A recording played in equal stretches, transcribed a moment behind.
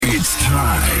It's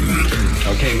time.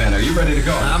 Okay, man, are you ready to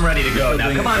go? I'm ready to go.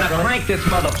 Now, come on, now crank this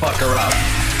motherfucker up.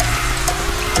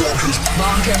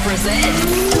 Bonker presents.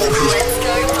 Let's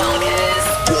go, Bonkers.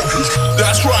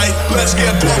 That's right. Let's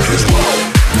get bonkers.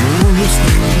 You're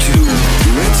listening to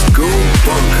Let's Go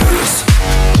Bonkers.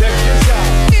 Check this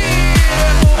out.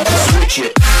 Switch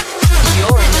it.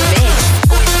 You're in the mix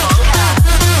with Bonker.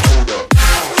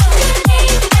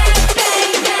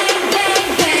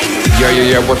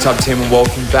 Yo, what's up, team, and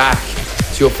welcome back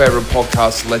to your favorite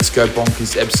podcast, Let's Go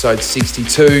Bonkers, episode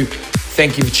 62.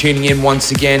 Thank you for tuning in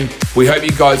once again. We hope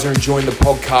you guys are enjoying the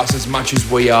podcast as much as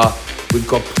we are. We've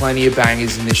got plenty of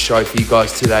bangers in this show for you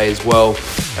guys today as well.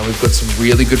 And we've got some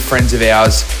really good friends of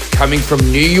ours coming from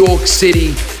New York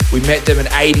City. We met them at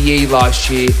ADE last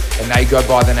year, and they go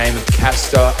by the name of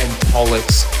Castor and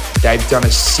Pollux. They've done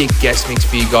a sick guest mix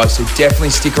for you guys, so definitely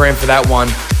stick around for that one.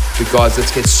 But guys,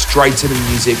 let's get straight to the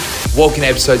music. Welcome to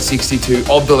episode 62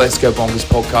 of the Let's Go Bonkers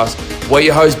podcast. We're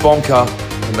your host, Bonker,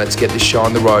 and let's get this show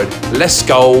on the road. Let's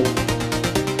go.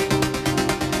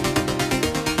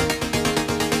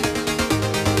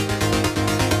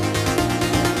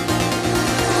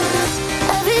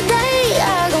 Every day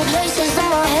I go places in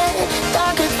my head.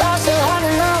 Darkest thoughts are hard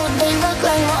to know. They look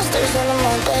like monsters under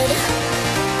my bed.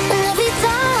 And every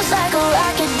time it's like a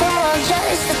rocket through my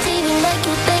chest. The TV make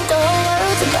you think the whole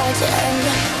world's about to end.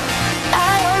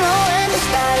 I don't know when this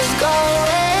night is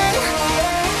going.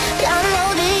 I know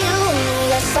that you and me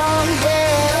got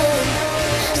something.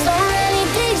 So many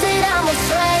things that I'm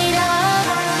afraid of.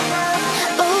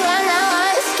 But right now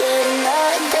I'm scared of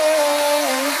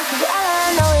nothing. All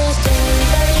I know is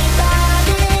 2:35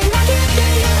 and I can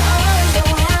feel your arms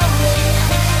don't help me.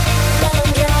 Let them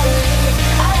drown me.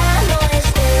 All I know is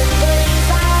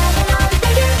 2:35 and I'm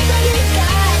thinking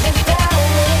God has found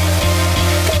me.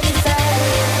 Think you found me.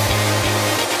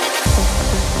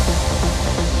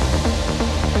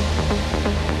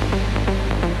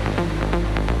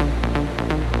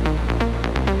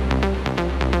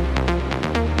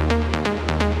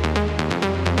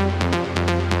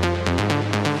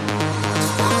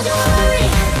 Don't you worry,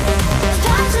 it's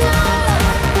time to know.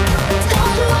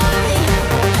 Don't you worry,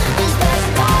 it's best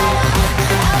to go.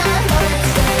 All I know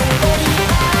is 2:35 and I can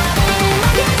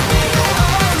feel your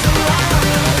arms around me.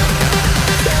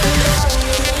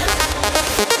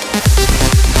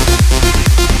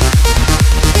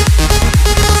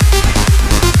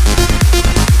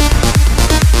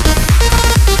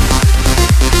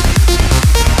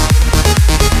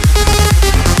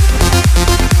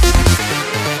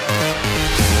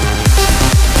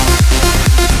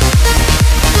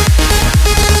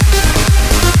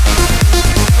 them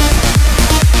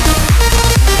drown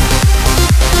me.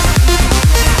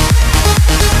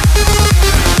 All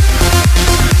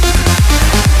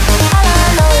I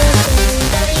know is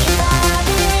 2:35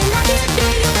 and I can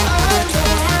feel your arms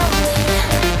around me.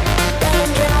 Let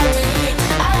them drown me.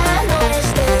 All I know is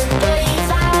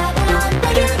 2:35 and I'm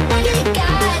thinking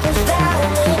God has found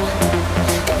me.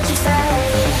 Don't you found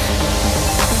me?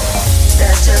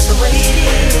 That's just the way it is.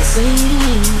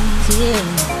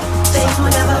 Things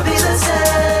will never be the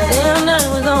same. They're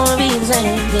never gonna be the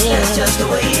same. That's just the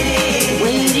way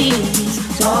it is.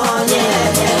 Oh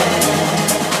yeah.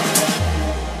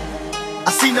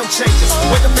 I see no changes.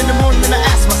 Wake up in the morning and I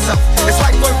ask myself, it's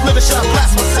like worth living, should I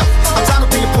blast myself? I'm tired of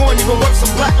being poor and even worse,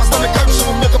 I'm black. My stomach hurts, so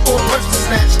I'm looking for a person to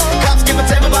snatch. Cops give a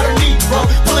damn about a need, bro.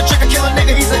 Pull a trigger, kill a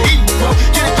nigga, he's a hero.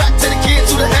 Get it back to the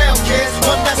kids who the hell cares.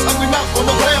 One less hungry mouth on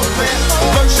the welfare.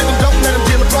 First shit them, don't let them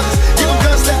deal with brothers. Give them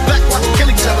guns, step back, watch them kill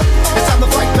each other. It's time to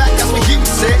fight back, that's what Huey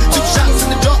said. 2 shots in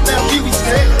the dark, now Huey's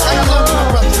dead. I got love for my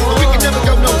brothers, but we can never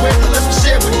go nowhere unless we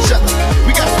share with each other.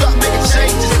 We gotta start making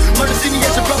changes. Learn to see me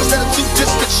as your brothers that are 2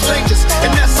 distant strangers.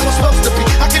 And that's how I'm supposed to be.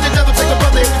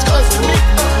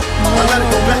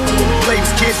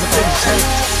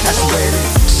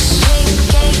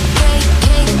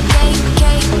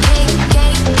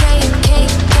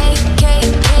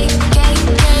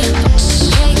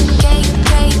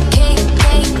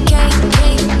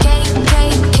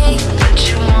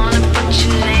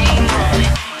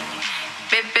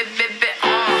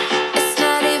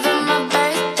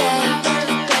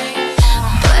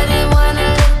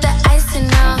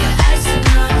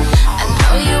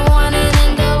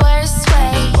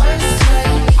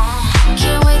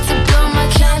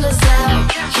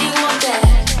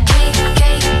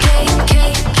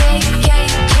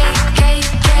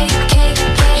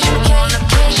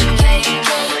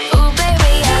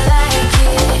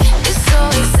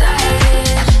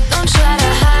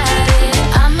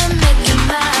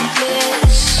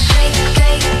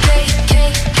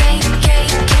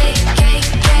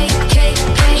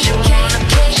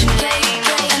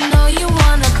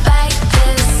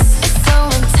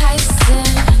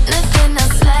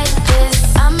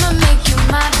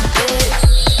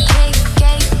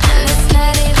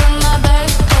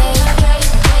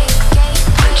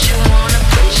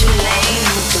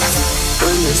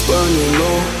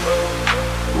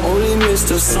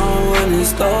 sun when it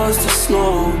starts to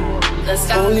snow. Let's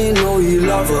go. Only know you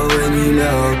love her when you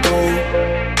let her go.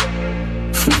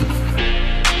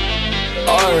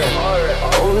 Alright.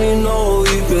 Only know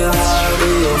you've been high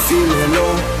when you're feeling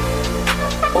low.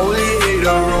 Only hate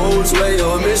the roads where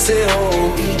you're missing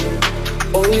home.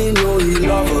 Only know you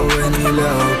love her when you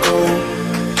let her go.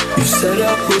 You said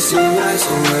that pussy nice,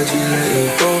 so why'd you let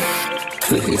it go?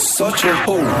 It's such a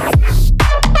hole.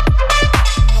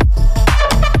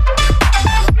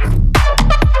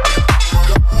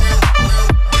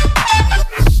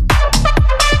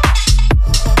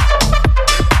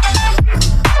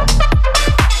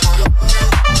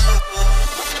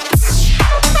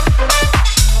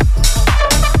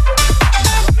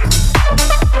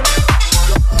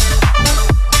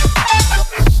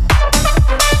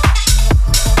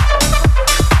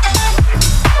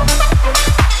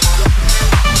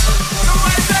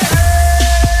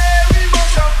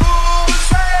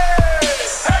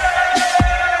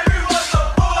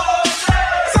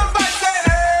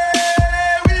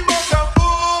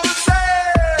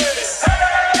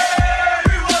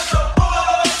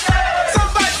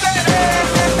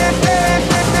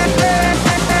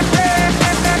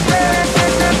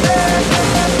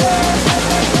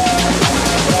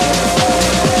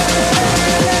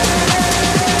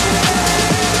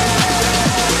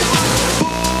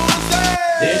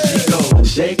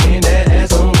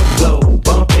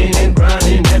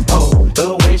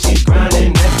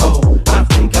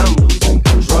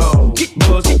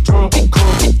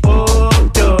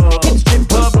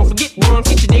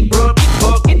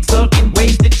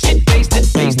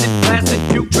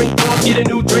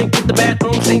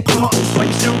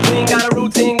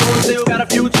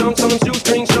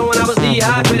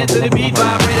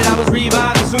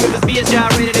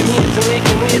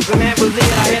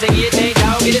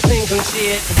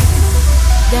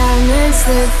 Diamonds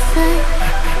that fade,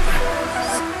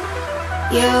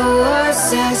 your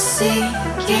words are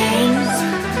sinking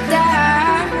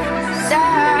down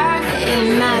in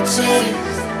my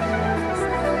chest.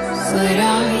 What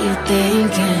are you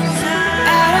thinking?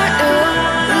 I don't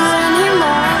know you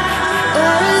anymore.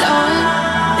 All alone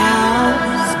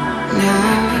now.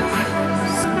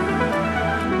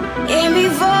 And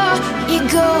before you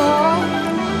go,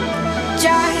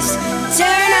 just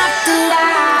turn off the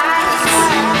lights.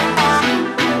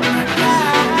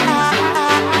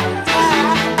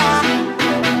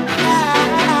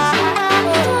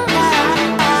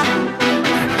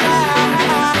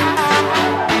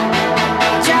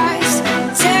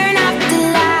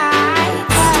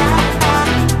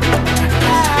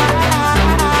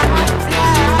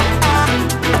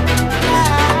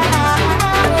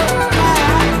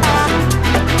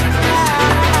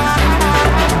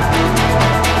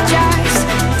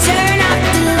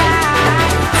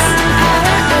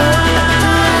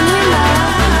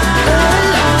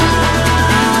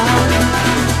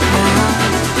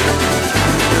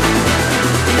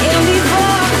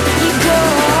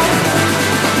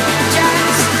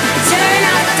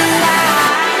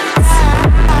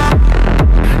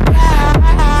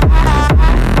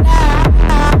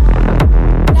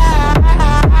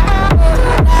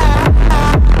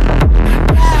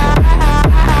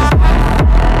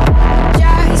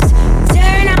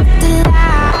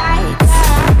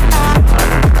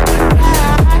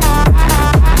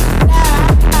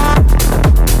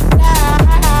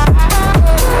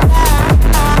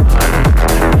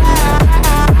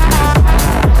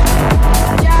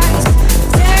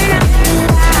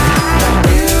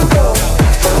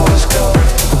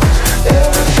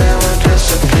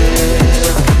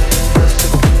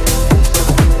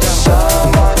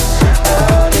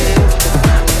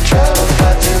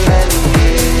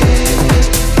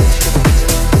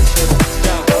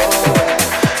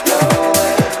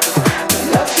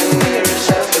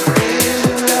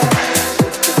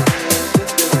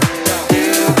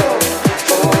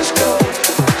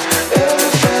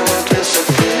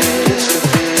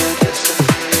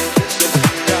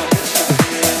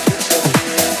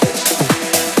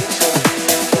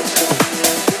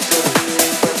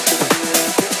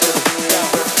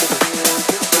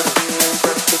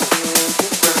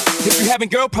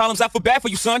 Girl problems, I feel bad for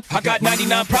you, son. I got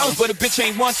 99 problems, but a bitch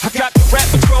ain't one. I got the rap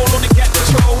patrol on the cat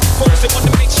patrol. Folks that want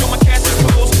to make sure my cash is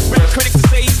closed. Rap critics to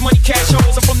say he's money cash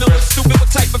holes. I'm from the hood, stupid.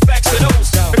 What type of facts are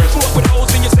those? If you grew up with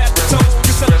holes in your sap toes,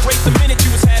 you celebrate the minute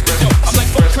you was having dope. I'm like,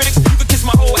 fuck critics, you can kiss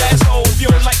my whole asshole. If you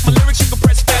don't like my lyrics, you can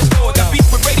press fast forward. Got beef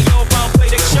with radio if I don't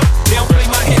play their show. They don't play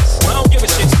my hits, I don't give a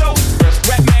shit. So,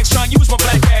 rap mags trying to use my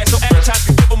black ass so advertisers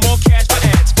can give them more cash for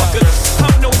ads. Fuckers, I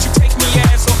don't know what you take me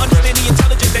as, so understand the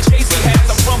intelligence that Jay-Z has.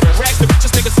 I'm from rags to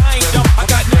riches, niggas, I ain't dumb. I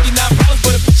got 99 problems,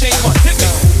 but a bitch ain't one. Hit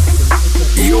me.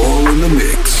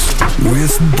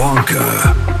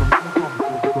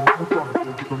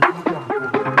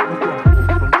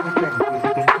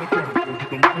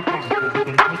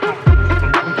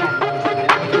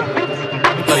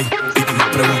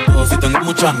 tengo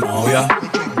muchas novias.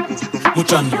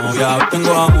 Muchas novias, hoy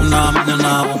tengo a una,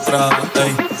 mañana a otra,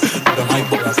 ey. Pero no hay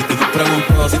boda, si te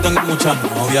pregunto si tengo muchas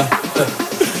novias,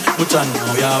 muchas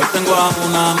novias, hoy tengo a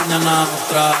una, mañana a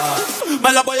otra.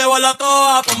 Me la voy a llevar a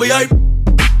todas con VIP.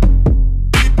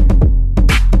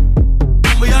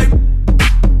 Con VIP.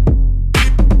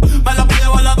 Me la voy a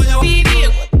llevar, la voy a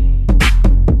llevar.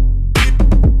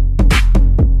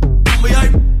 Con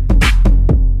VIP.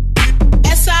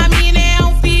 Essa mina é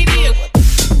um perigo.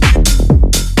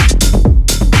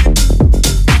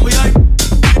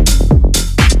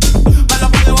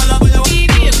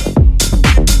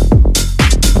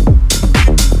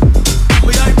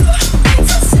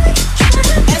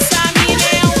 Essa mina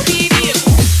é um perigo.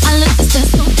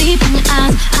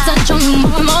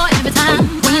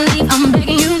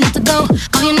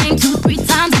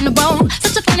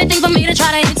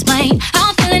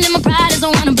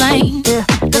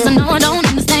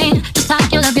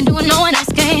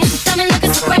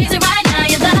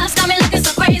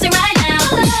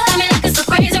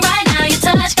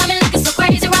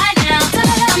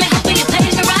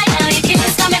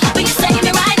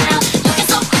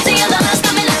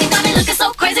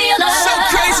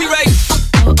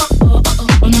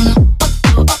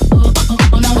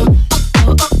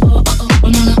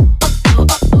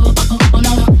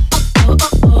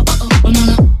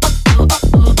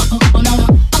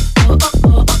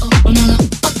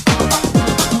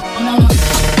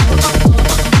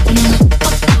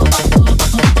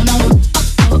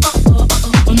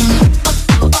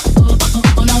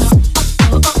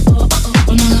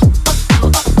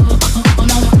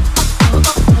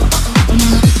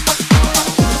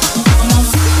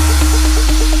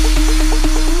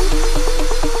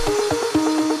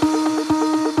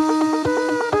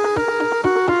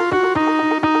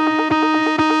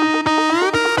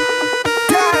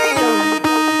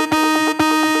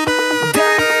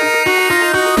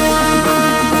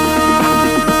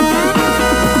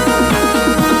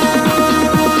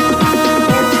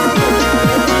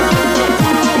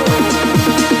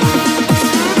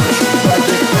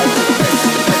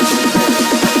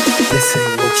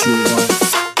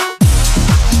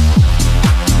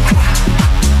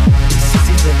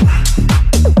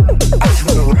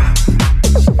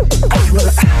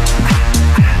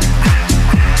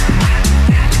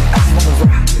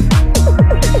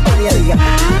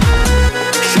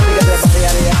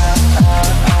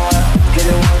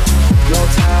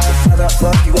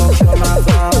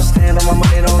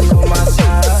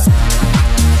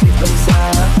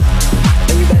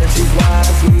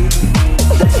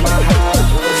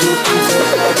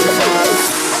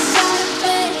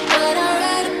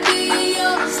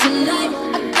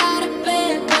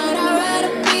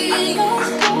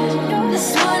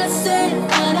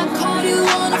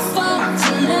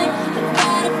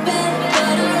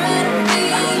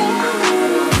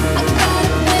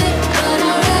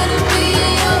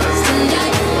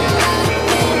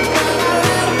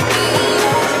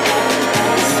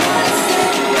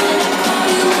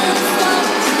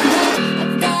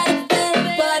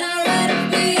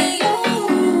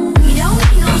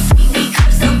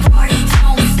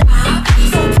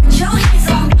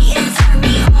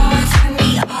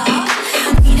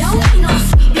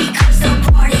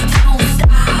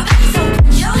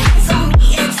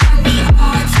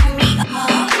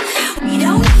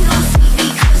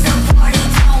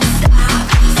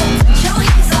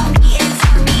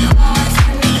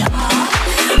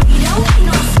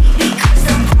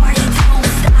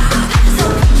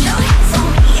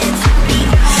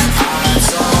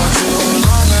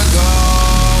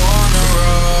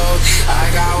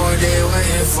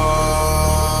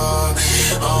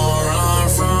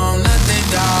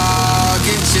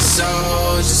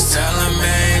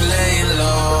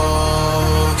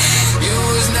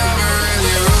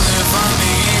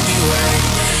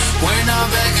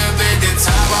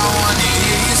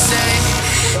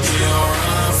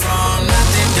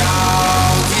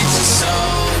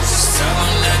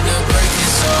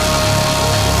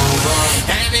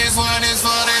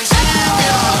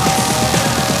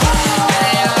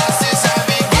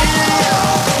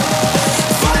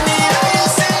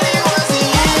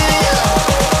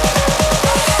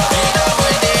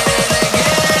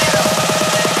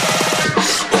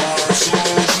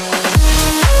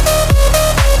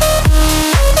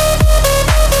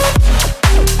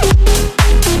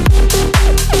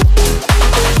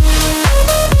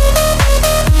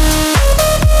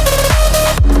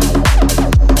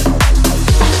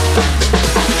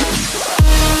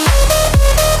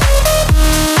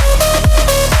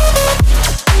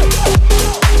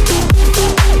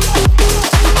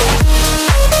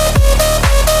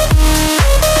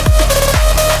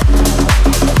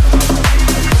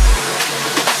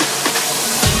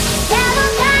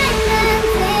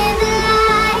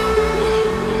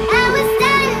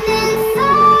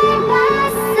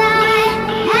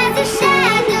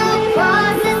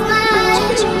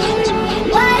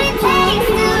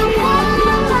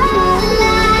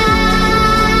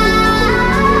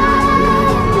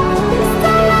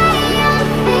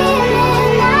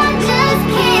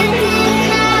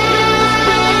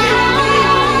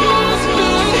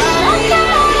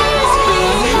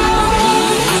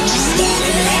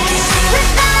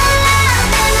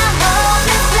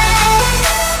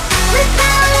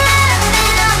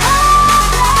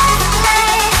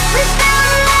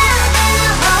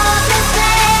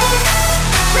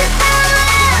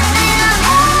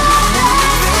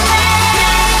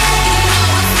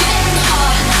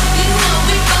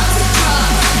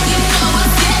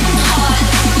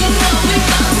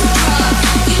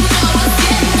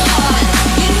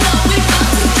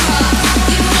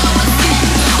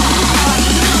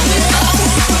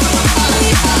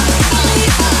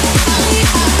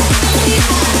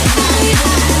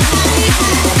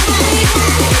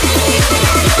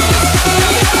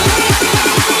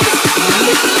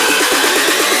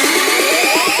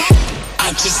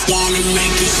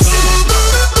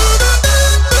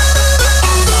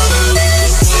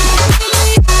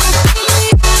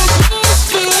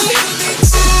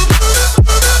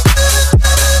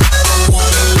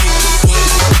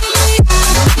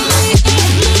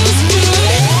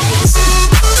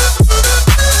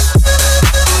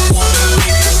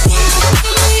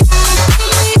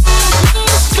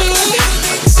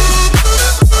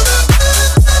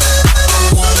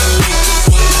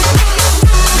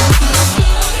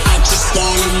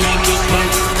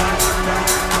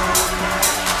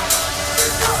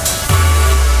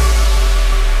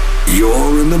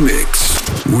 in the mix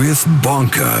with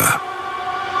Bonka.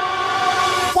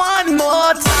 One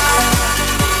more time.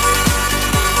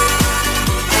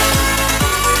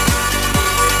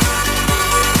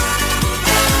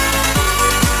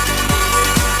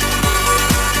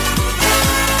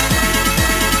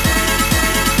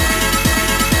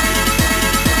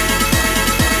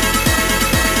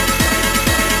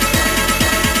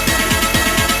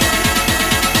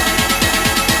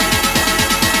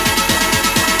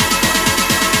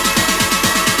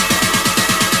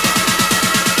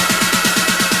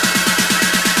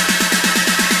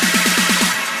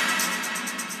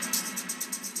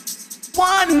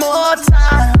 One more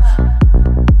time.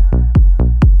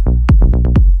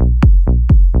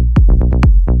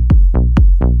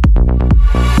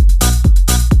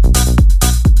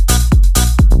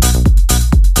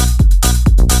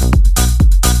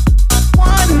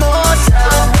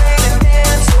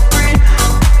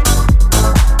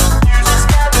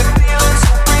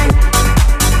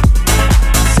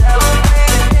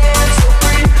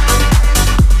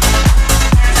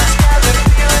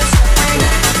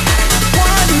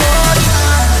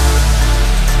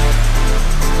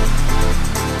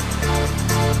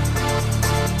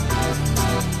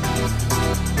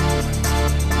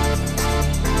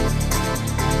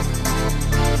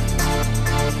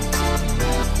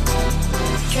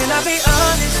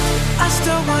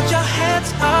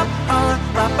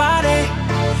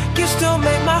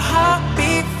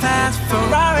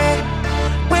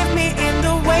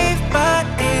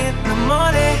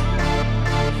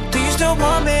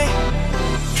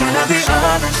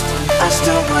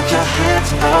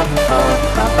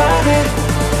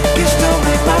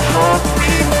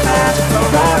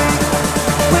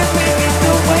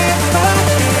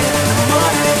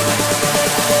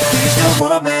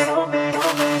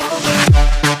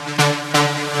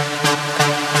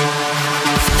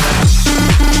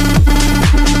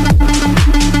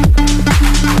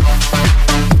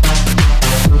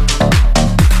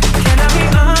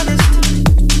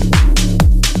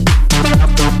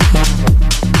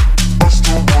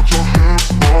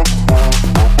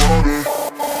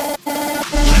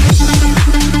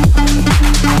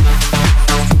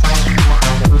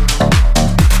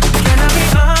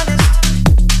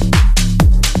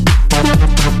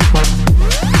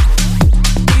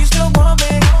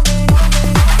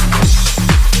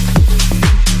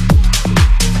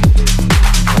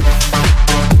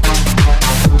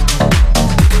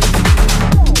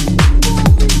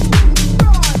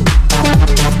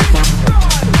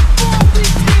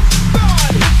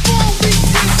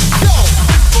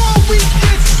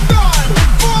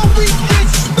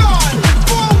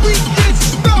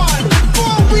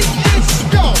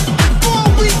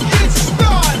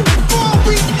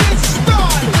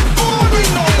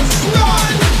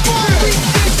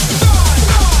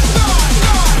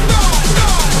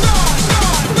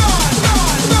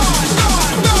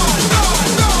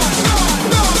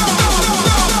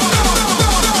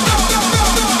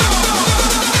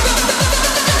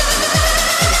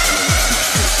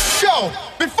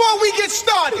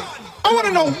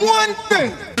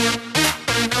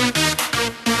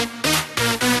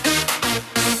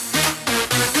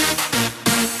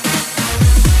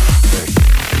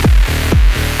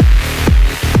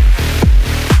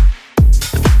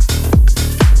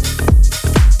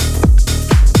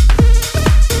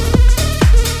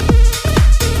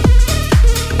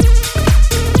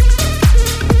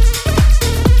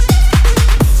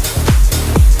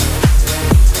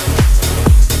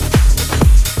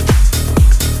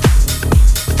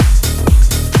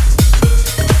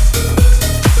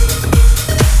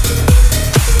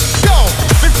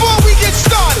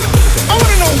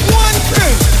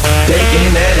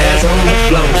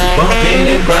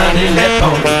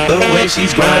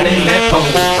 She's grinding that pole.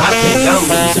 I think I'm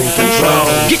losing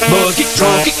control. Get buzzed, get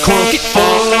drunk, get crunk, get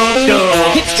fucked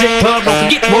up. Hit the strip club, don't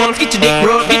forget once. Get your dick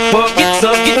rubbed, get fucked, get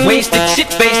sucked, get wasted, shit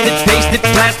faced it, pasted,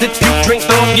 blasted, puke, drink,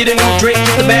 throw up, get a new drink,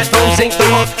 get the bathroom sink, throw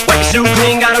up, wipe your shoe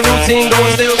clean, got a routine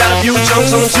going, still got a few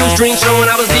chunks on them shoestrings showing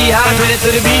I was dehydrated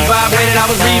to the beat vibrated, I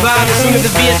was revived as soon as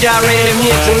the beat gyrated, them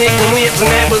hips and licks and whips,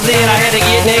 and that was it. I had to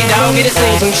get Nate Dogg, get it,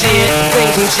 sing some shit, sing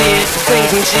some shit, sing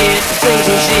some shit, sing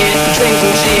some shit, sing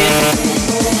some shit.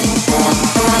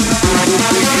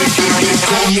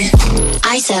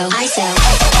 ISO.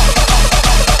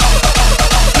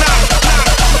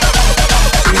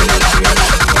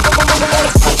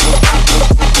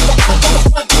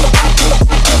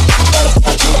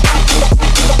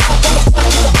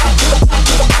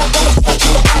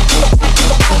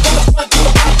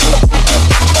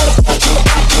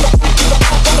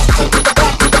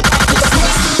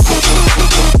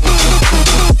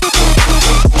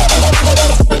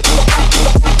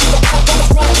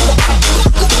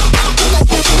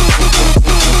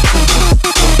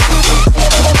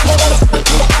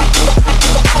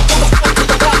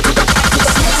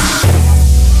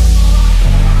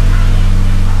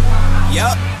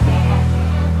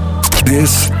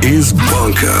 This is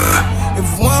Bunker. If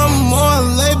one more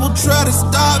label try to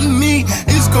stop me,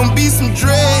 it's gonna be some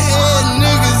dreadhead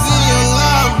niggas in your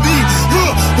lobby.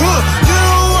 You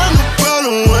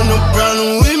don't want no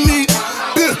problem with me.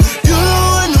 You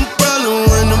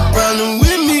don't want no problem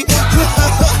with me.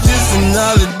 Just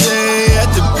another day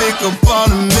at the pick up on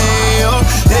the mail.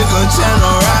 They gon'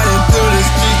 channel riding through the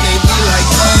street, they be like,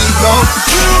 go.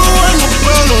 You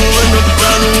don't want no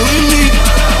problem with me.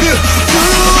 You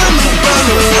don't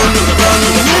want no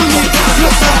problem with me.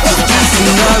 Just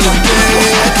another day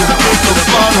at the pick up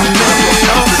on the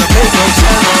mail. They gon'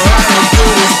 channel riding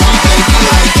through the street, they be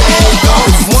like, go.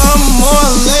 If one more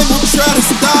label try to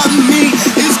stop me,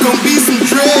 it's gon' be some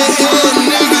dreadhead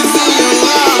niggas in your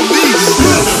lobby.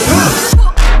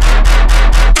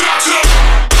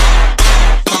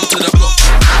 Come to the block.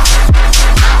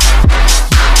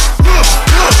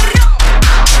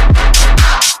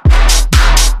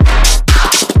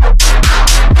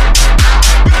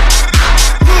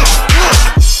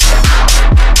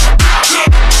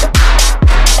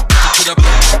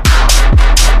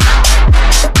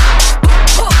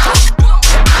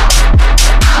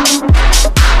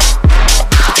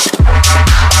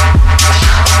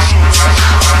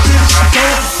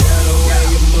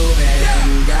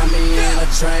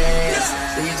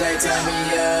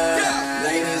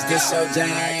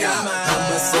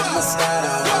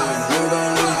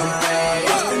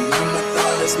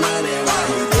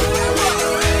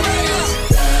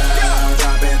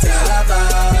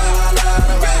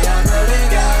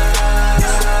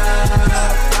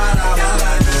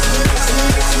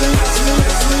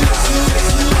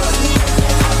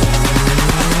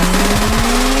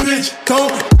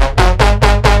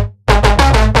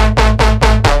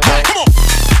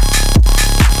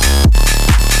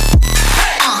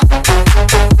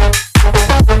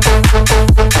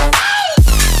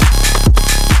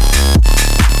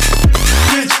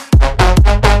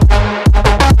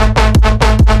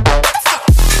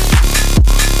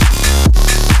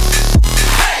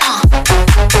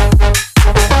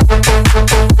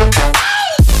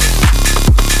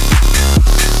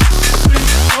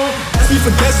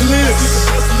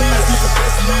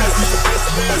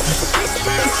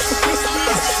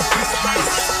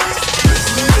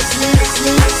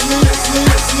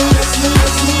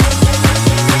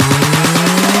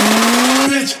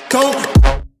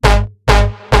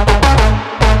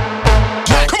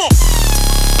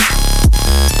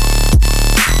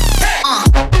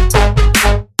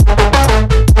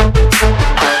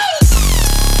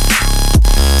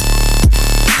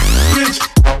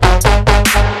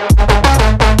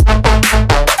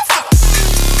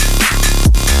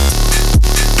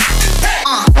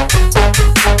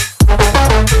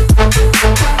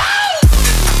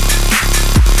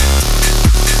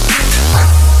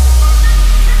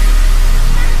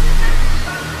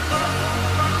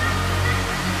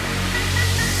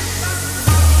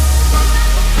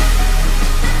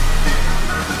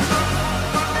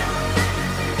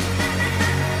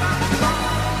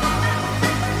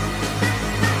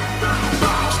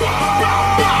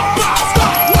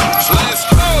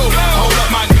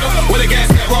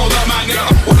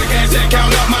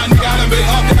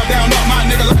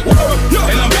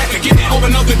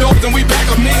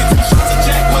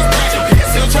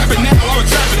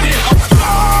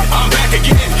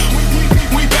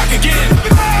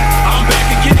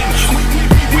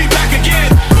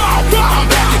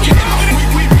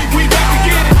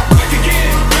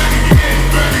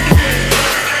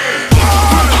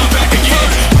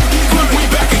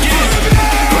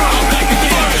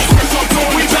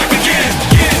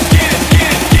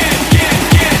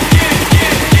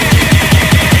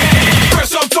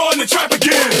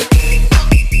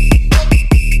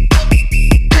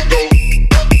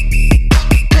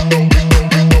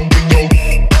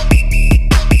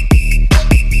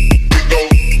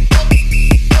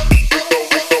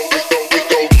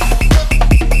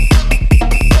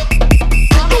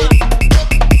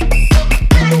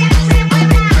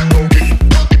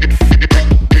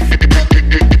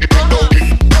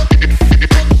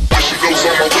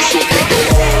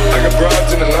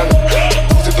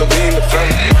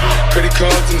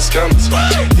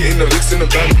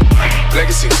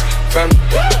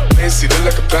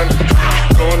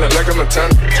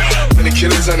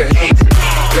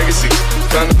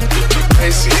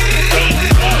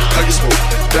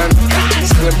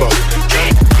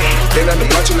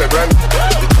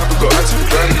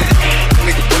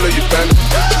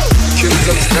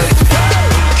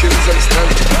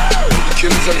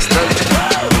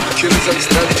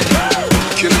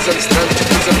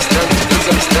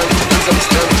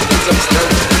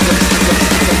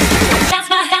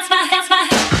 That's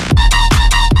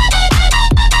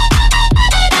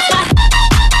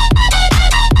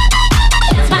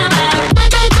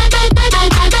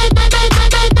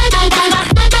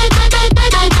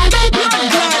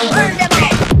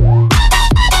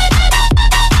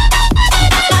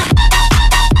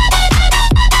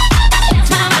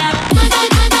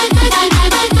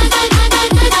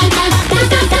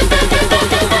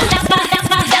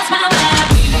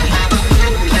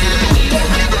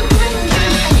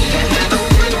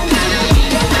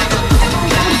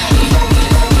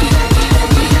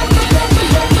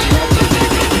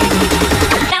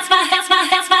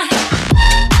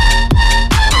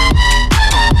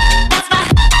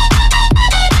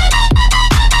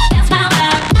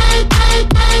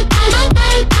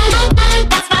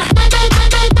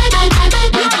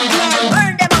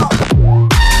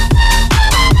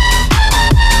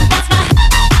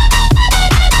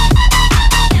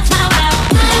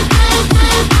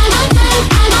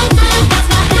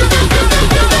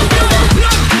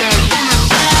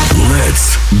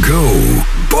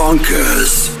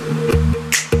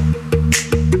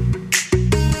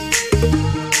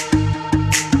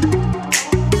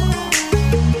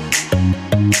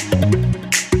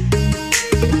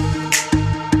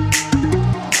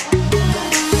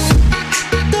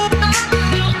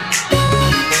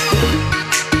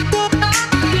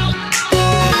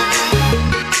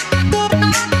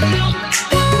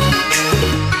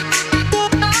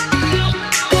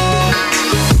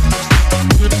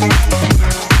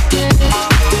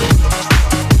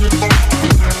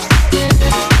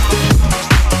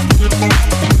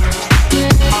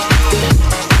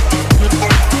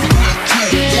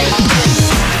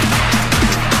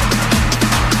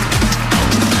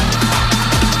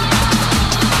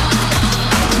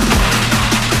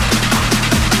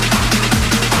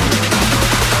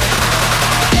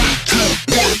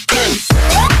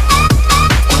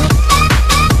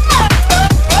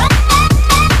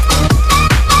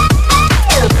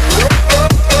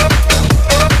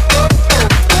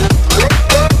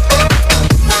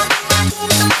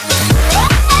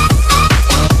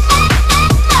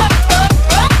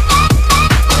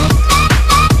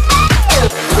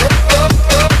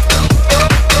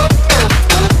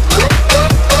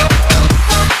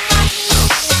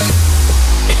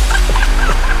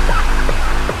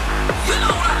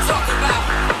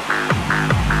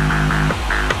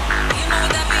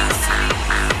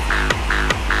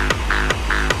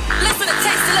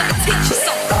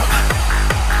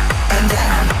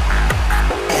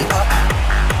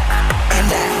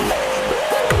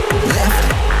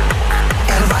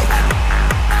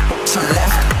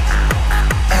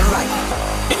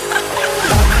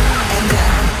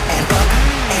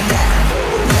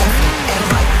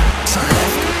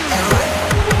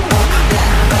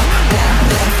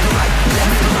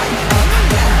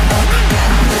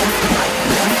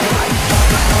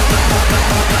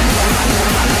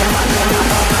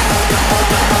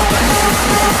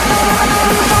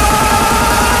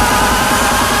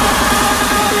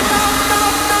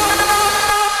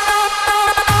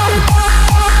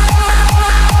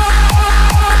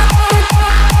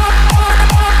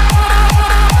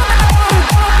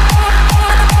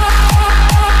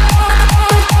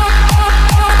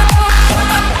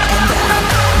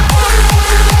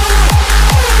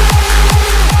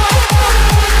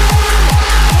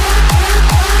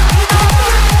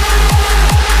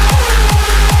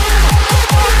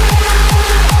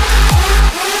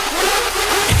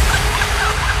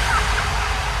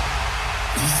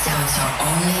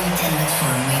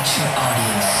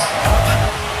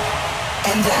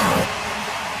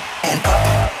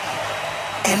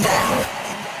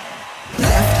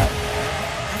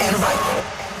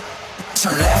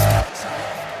turn left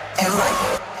and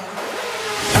right,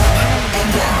 up and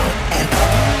down and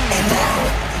up and down,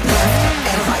 left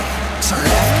and right, turn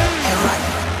left and right,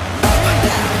 up and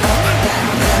down,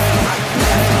 left and right,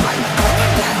 left and right, up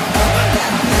and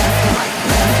down, left and right,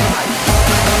 left and right.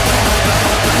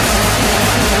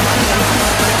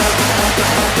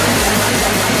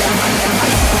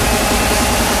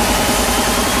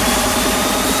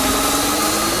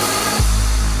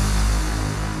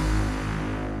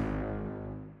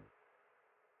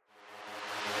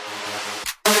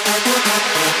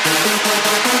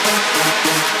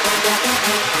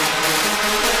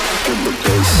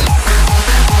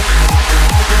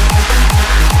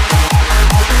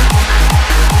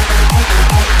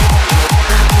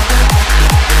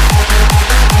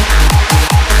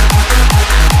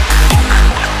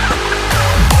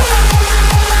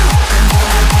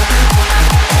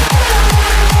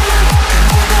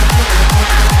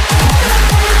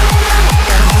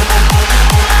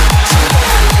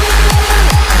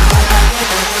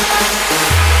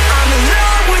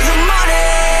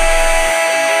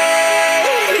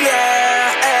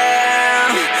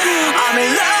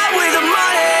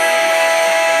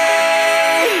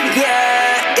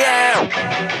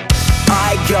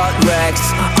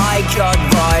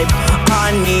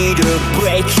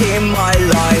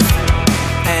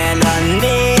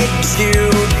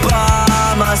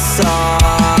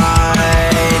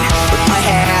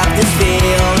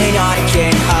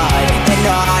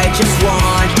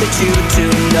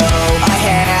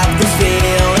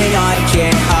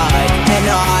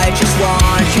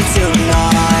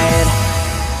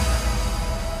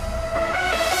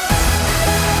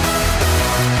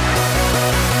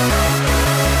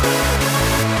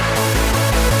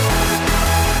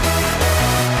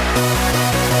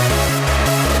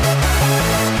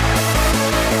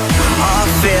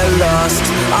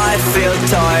 I feel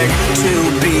tired to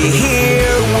be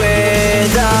here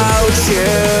without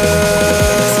you.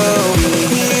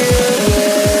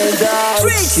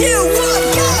 3, 2,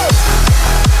 1, go!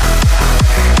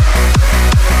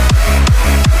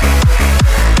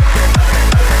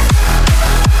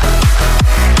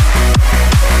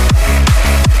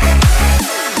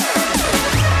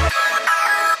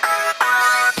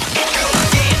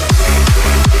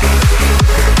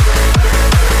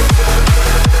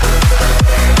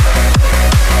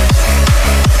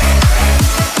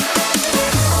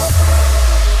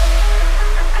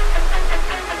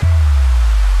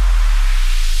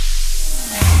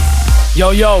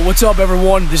 Yo, what's up,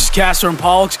 everyone? This is Castor and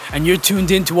Pollux, and you're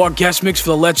tuned in to our guest mix for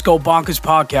the Let's Go Bonkers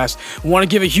podcast. We want to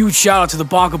give a huge shout out to the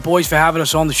Bonker Boys for having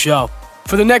us on the show.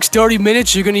 For the next 30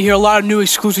 minutes, you're going to hear a lot of new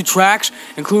exclusive tracks,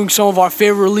 including some of our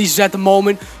favorite releases at the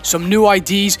moment, some new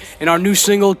IDs, and our new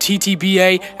single,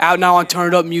 TTBA, out now on Turn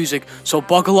It Up Music. So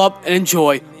buckle up and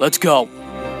enjoy. Let's go.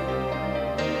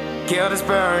 Guilt is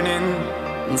burning,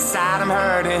 inside I'm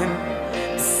hurting.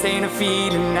 This ain't a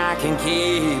feeling I can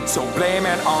keep, so blame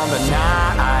it on the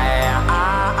night.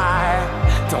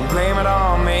 Don't blame it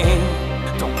on me.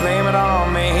 Don't blame it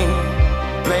on me.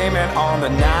 Blame it on the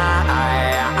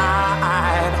night.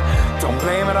 Don't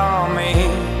blame it on me.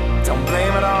 Don't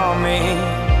blame it on me.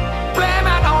 Blame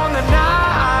it on the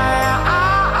night.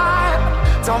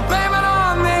 Don't blame it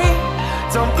on me.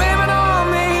 Don't blame it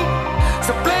on me.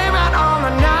 So blame it on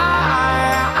the night.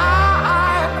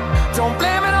 Don't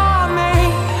blame it on me.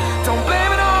 Don't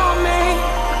blame it on me.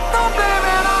 Don't blame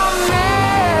it on me.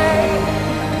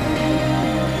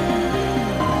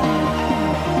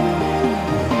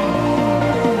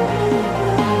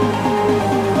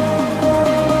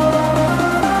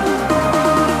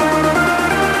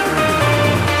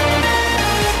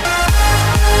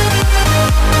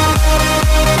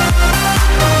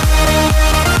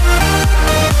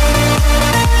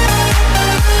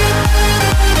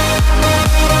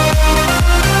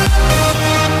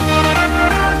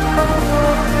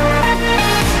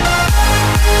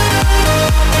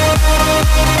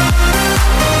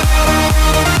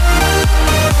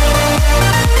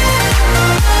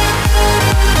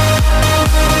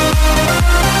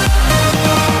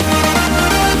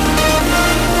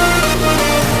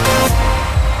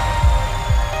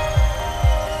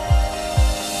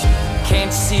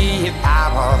 Can't see it,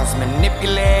 I was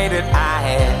manipulated. I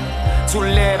had too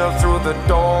little through the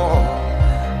door.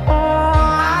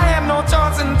 I had no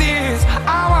choice in this.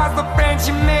 I was the friend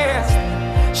she missed.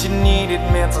 She needed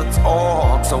mental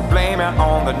talk, so blame it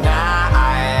on the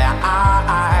night.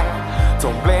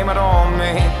 Don't blame it on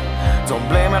me. Don't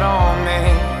blame it on me.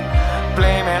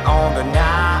 Blame it on the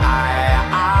night.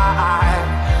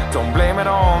 Don't blame it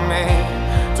on me.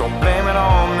 Don't blame it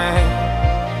on me.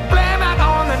 Blame it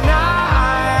on the night.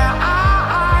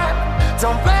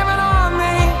 Don't blame it on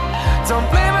me. Don't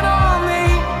blame it on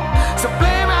me. So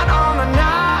blame it on the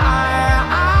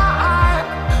night.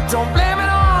 Don't blame it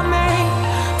on me.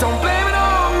 Don't blame it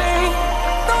on me.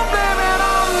 Don't blame it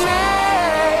on me.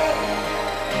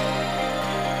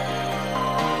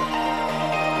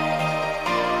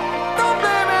 Don't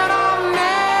blame it on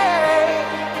me.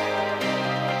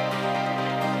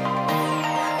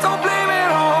 Don't blame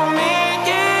it on me.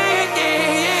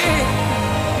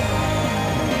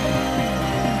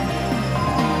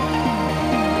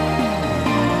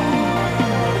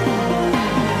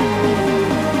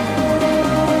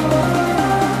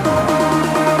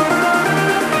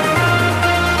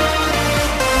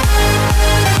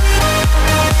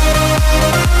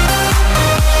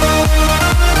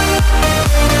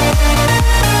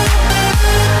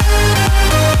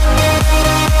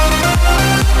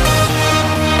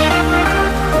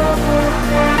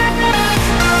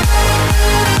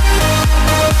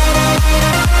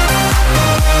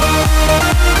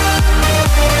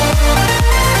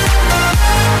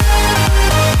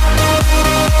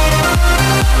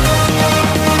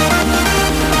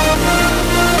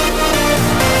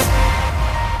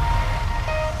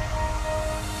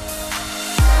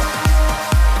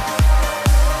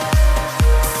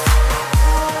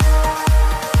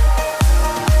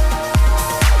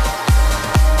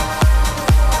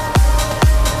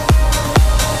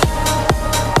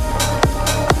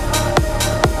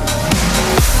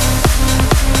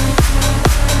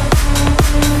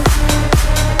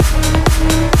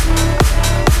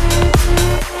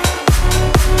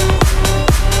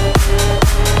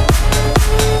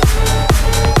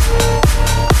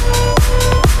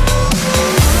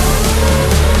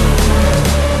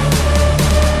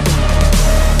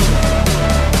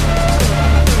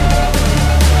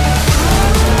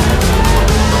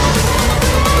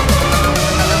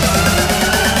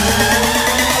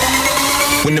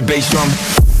 When the bass drum.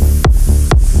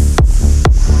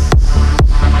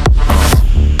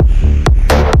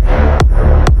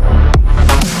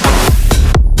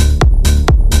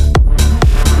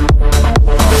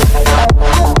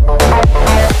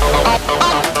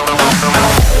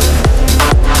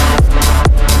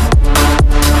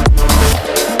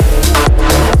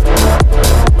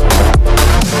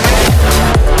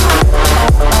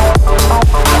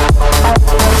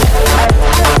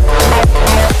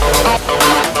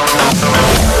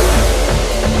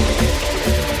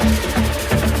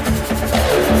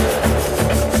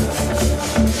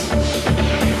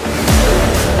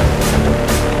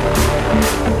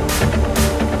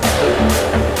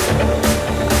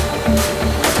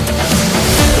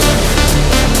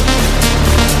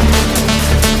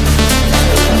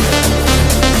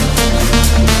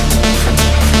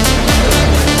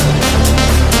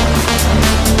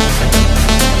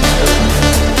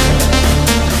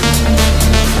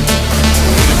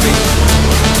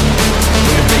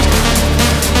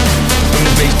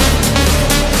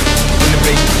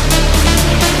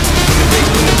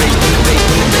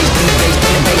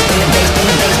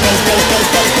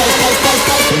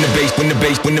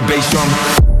 When the bass drum.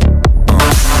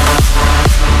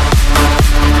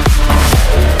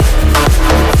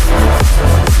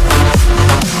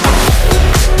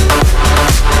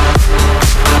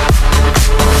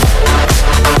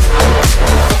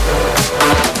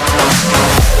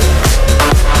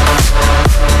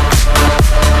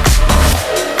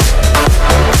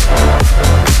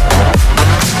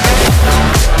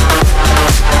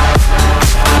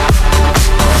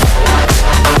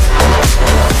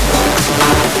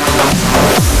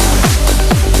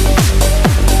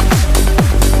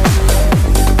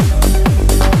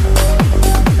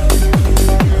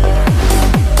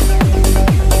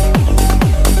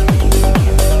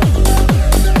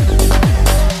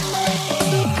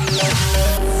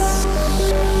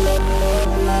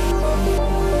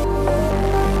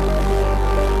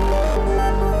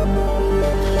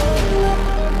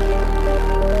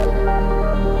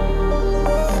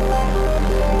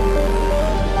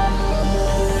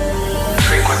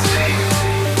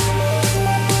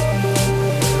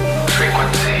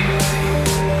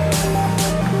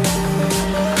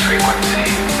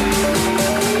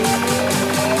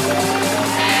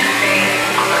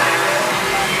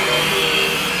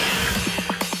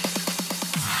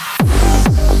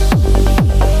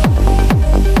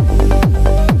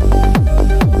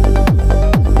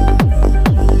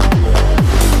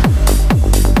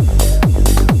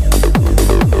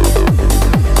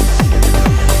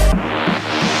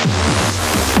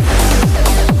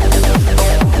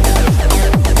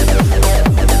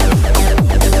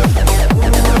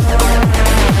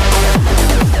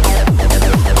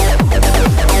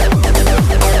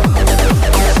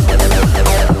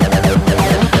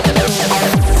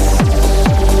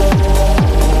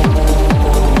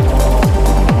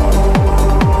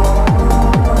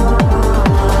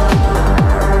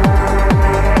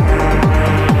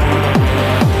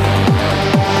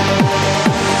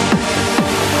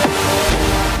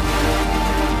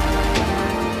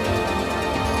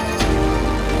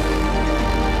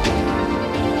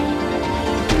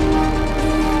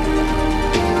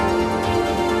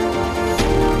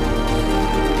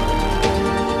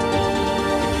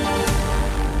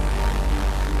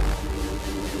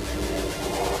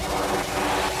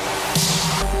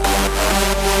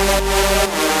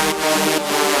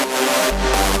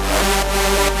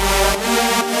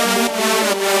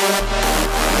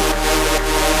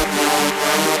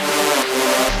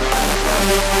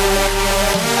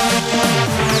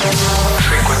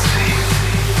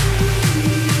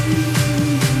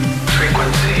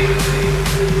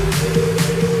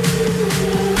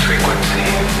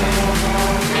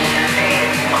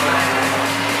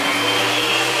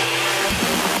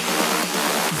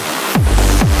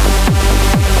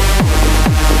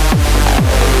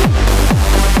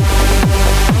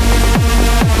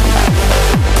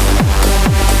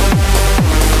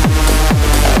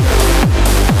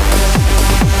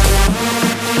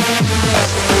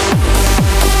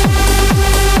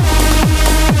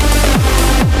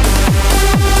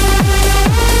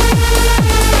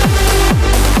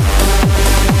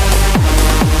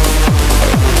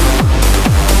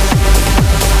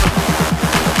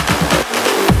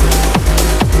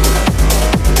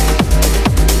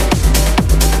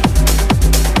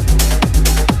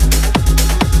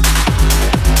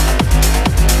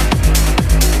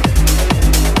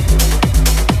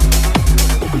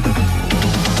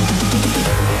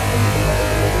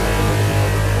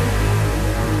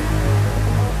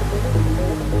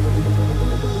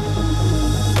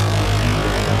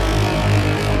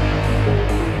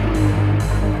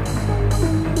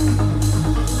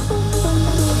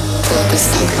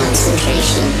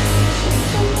 concentration.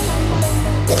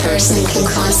 The person can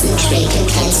concentrate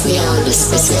intensely on a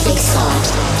specific thought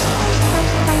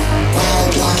while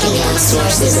blocking out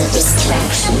sources of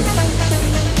distraction.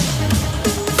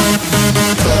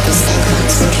 Focus and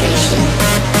concentration.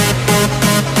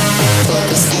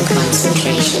 Focus and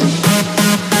concentration.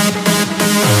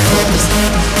 Focus,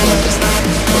 focus,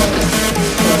 focus,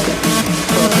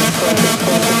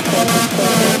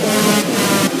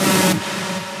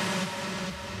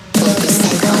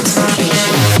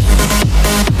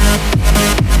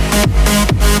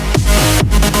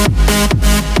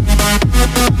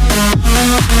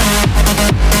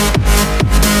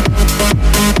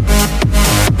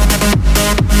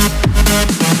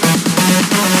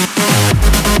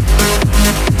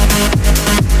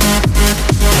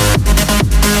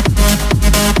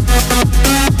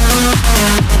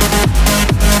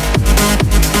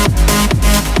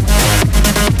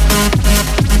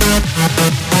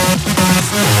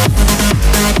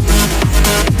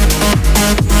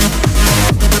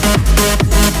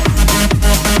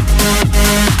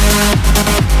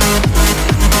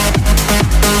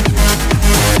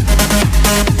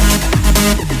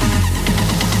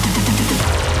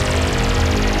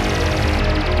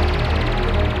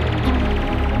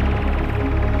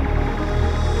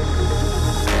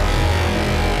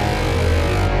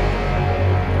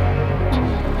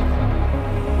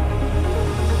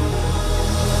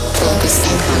 focus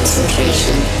and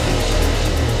concentration.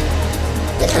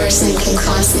 The person can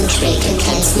concentrate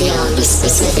intensely on a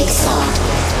specific thought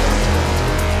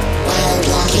while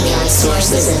blocking out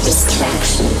sources of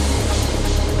distraction.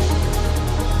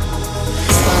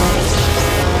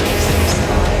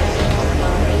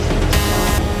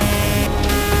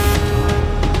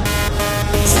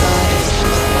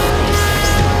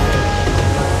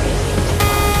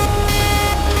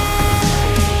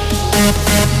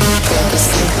 Focus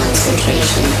and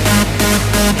concentration.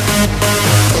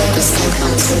 Focus and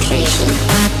concentration.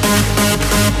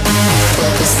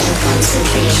 Focus and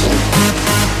concentration.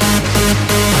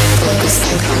 Focus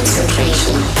and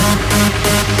concentration.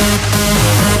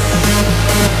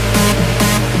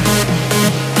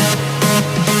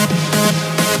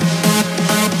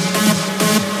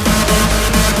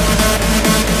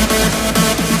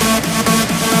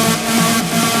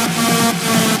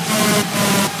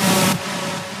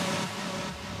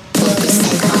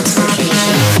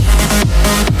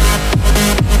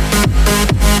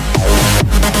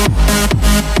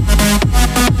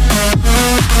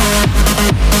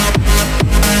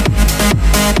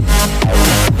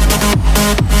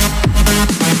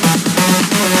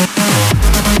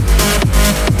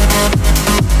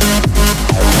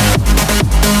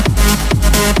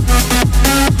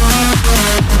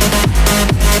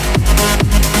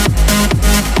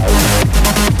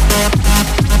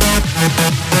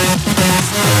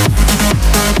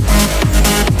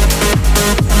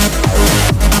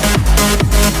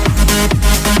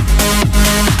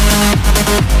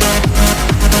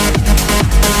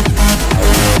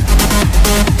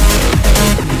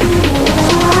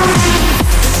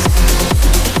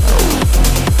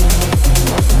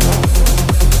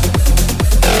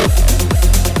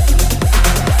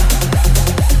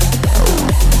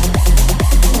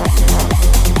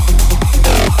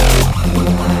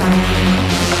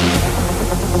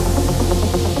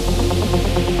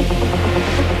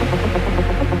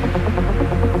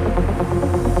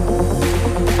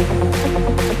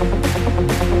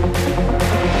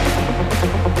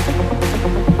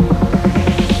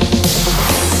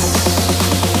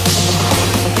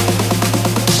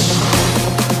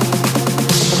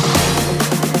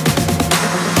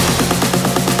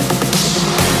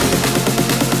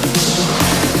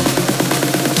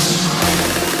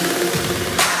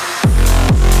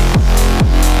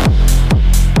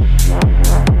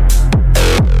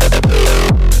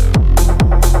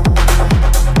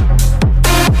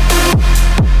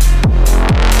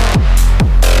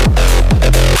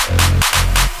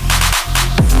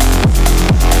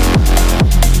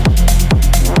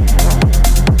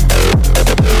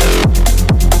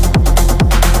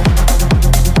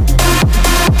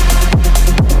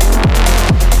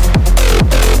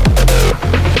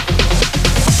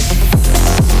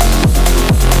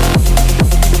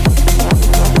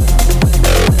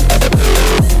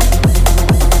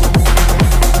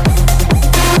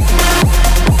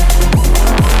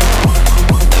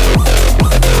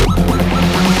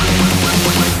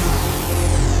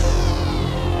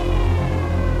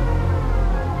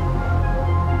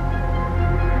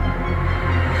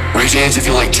 Raise your hands if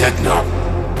you like techno.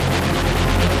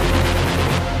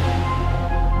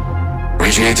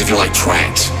 Raise your hands if you like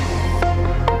trance.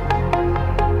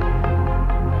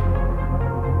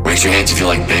 Raise your hands if you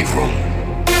like big room.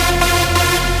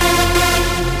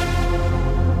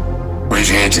 Raise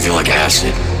your hands if you like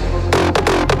acid.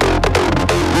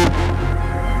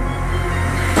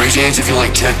 Raise your hands if you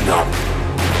like techno.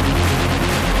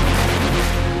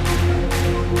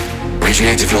 Raise your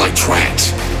hands if you like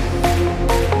trance.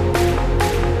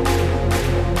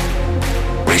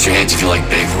 Raise your hands if you like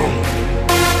big room.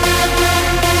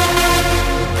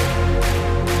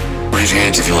 Raise your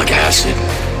hands if you like acid.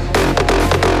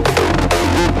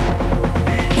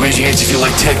 Raise your hands if you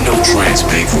like techno trance,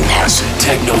 big room acid.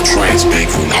 Techno trance, big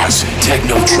room acid.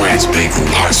 Techno trance, big room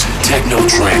acid. Techno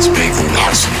trance, big room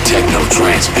acid. Techno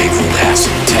trance, big room acid.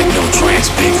 Techno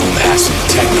trance, big room acid.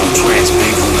 Techno trance,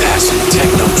 big room acid.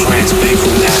 Techno trance, big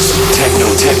room acid. Techno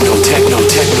trance, trance,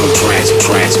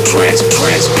 big room, acid.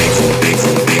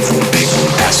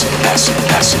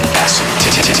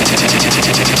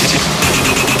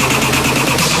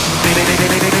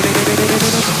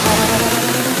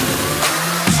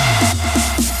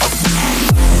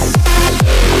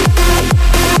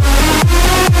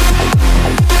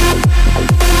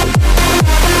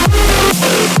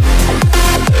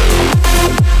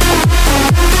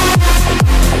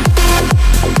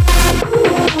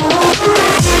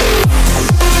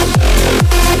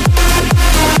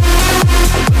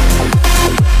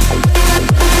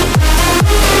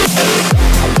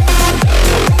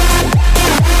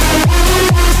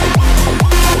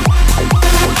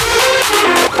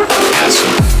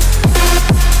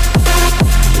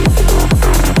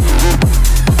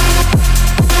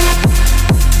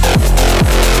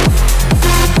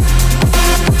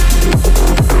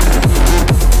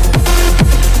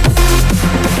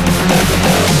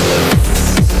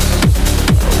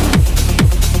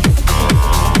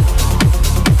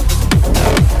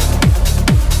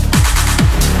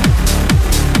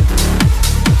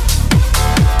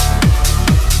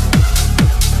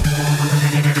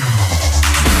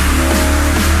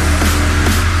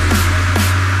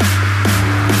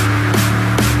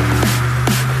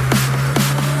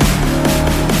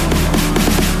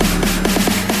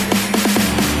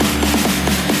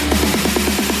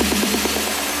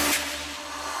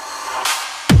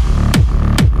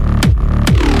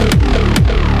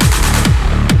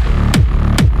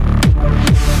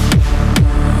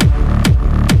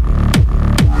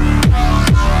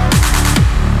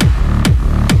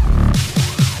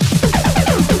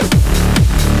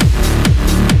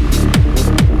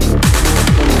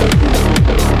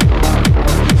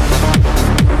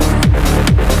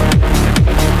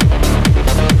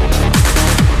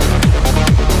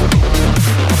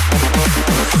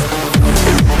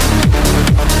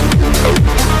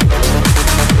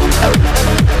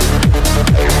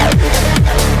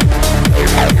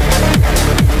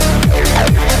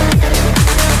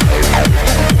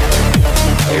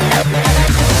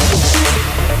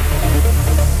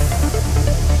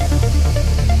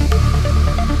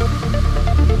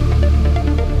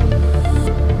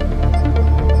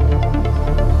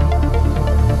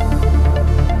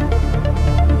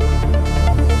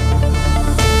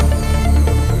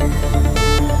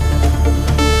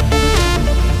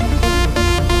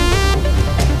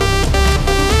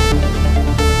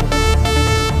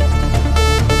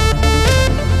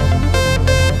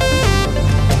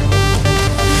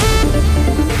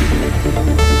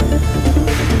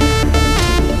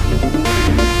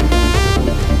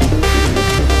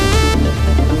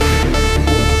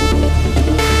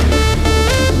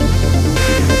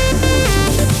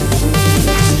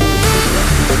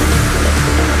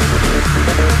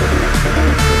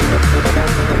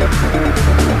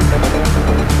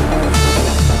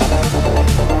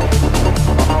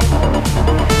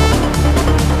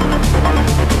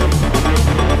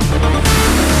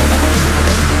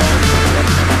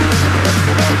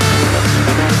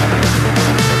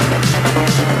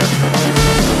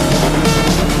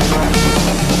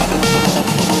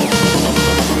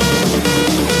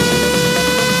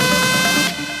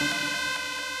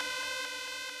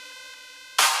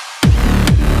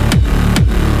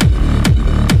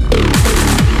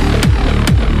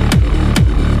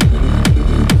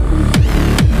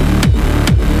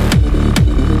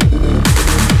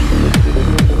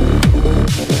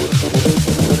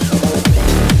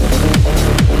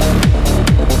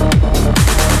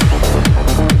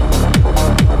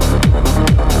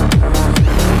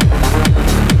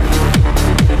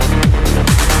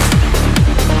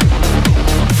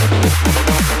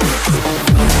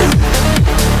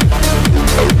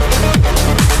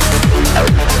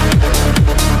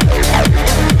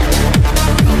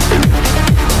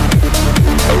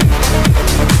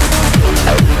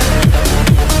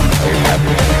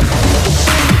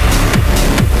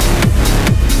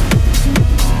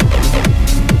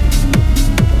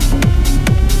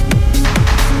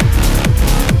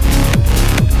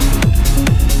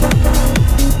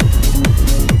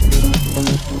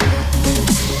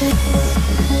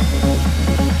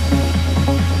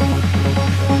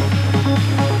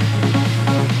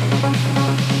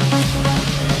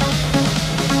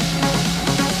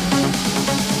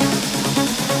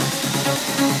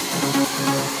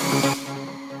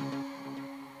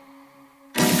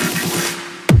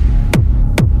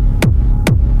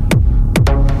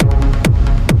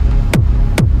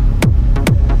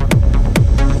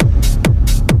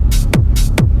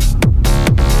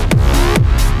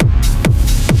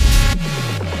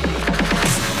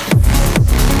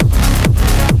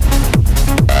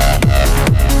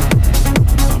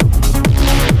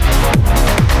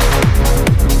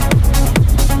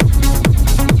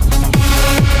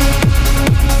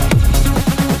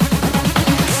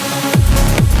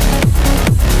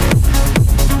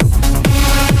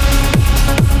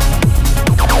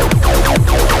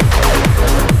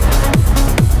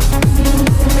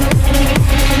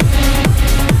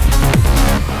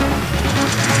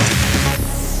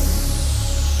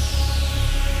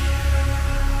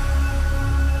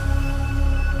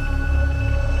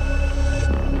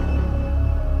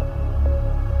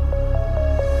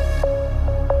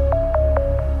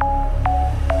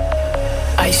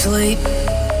 Isolate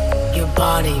your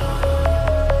body,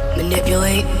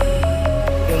 manipulate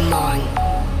your mind.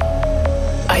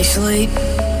 Isolate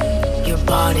your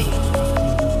body,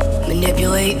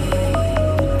 manipulate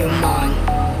your mind.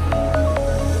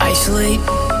 Isolate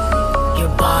your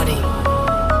body,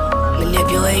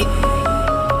 manipulate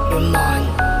your mind.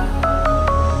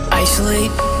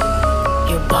 Isolate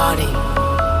your body,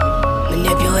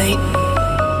 manipulate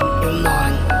your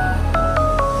mind.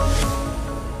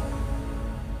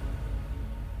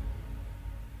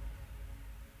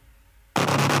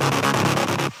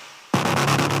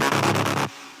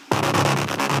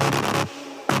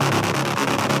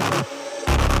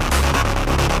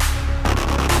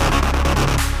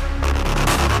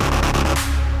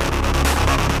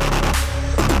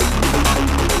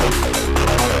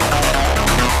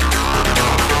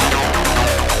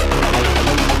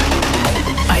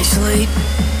 Isolate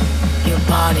your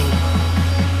body,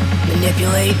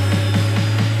 manipulate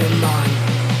your mind.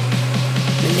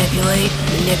 Manipulate,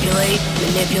 manipulate,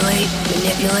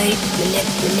 manipulate,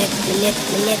 manipulate,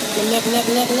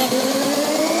 manipulate.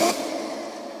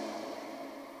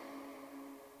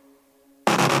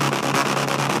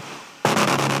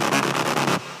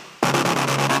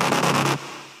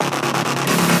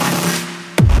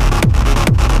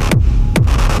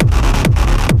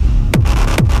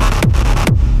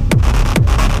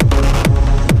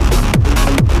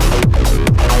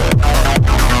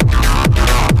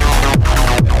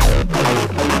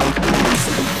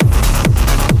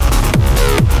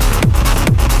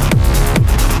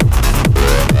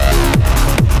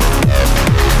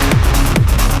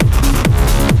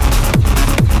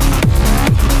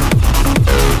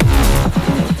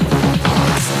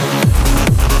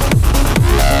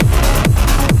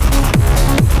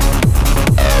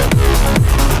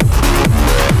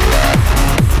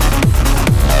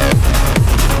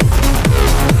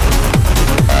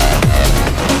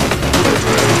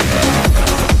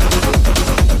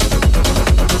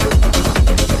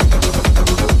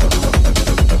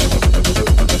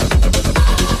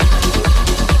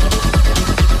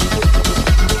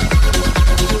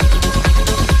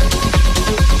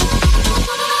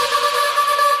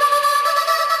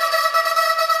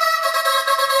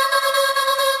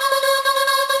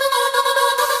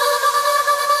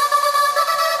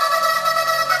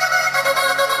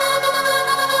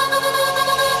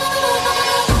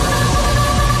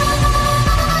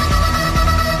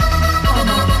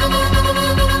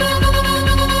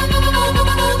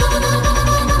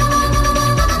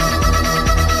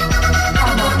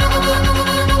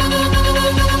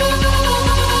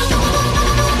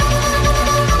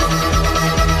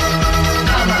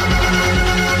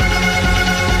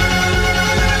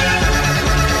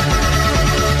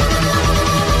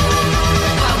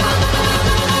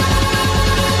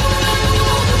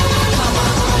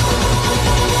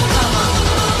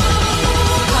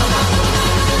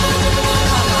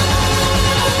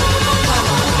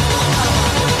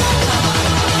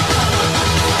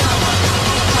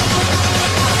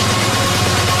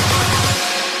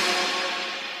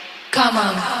 Come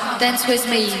on, dance with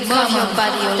me, move your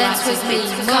body, dance with me,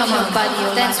 move your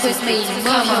body, dance with me,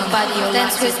 move your body,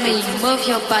 dance with me, move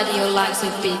your body, your legs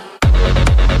a beat.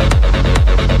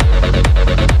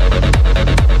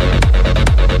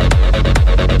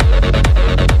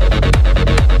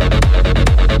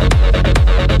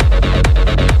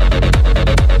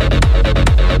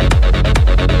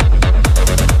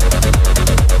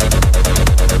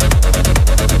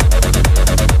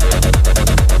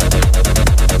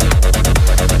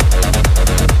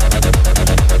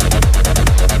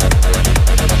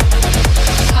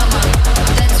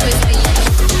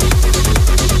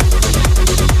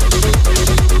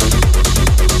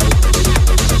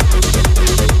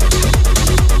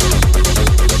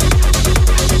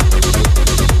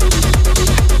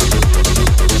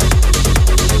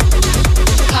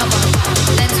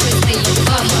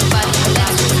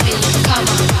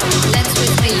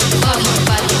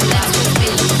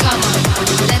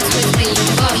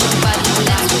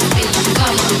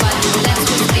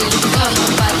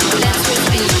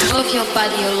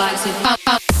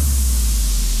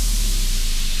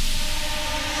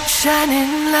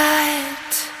 Shining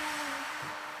light,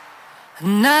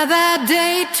 another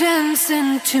day turns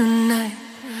into night.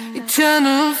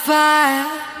 Eternal fire,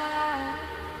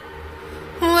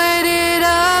 waited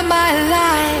all my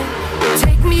life.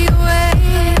 Take me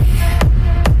away,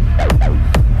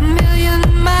 a million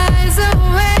miles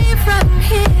away from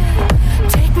here.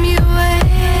 Take me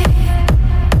away,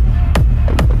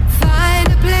 find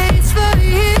a place for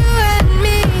you and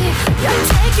me. You're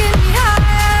taking me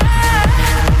higher,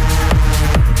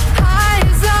 high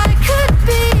as I could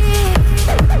be.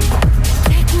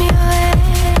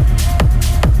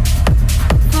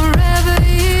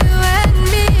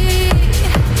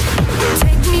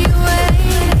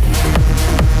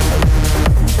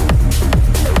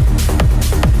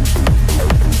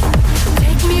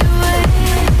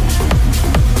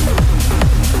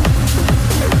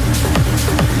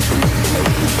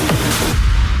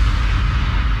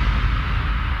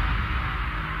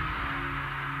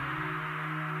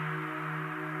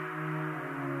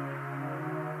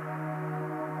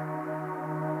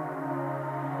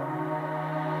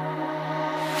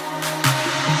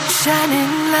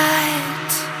 shining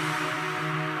light.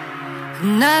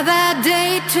 Another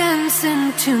day turns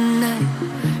into night.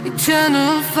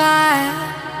 Eternal fire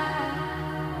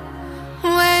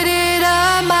waited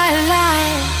all my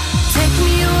life.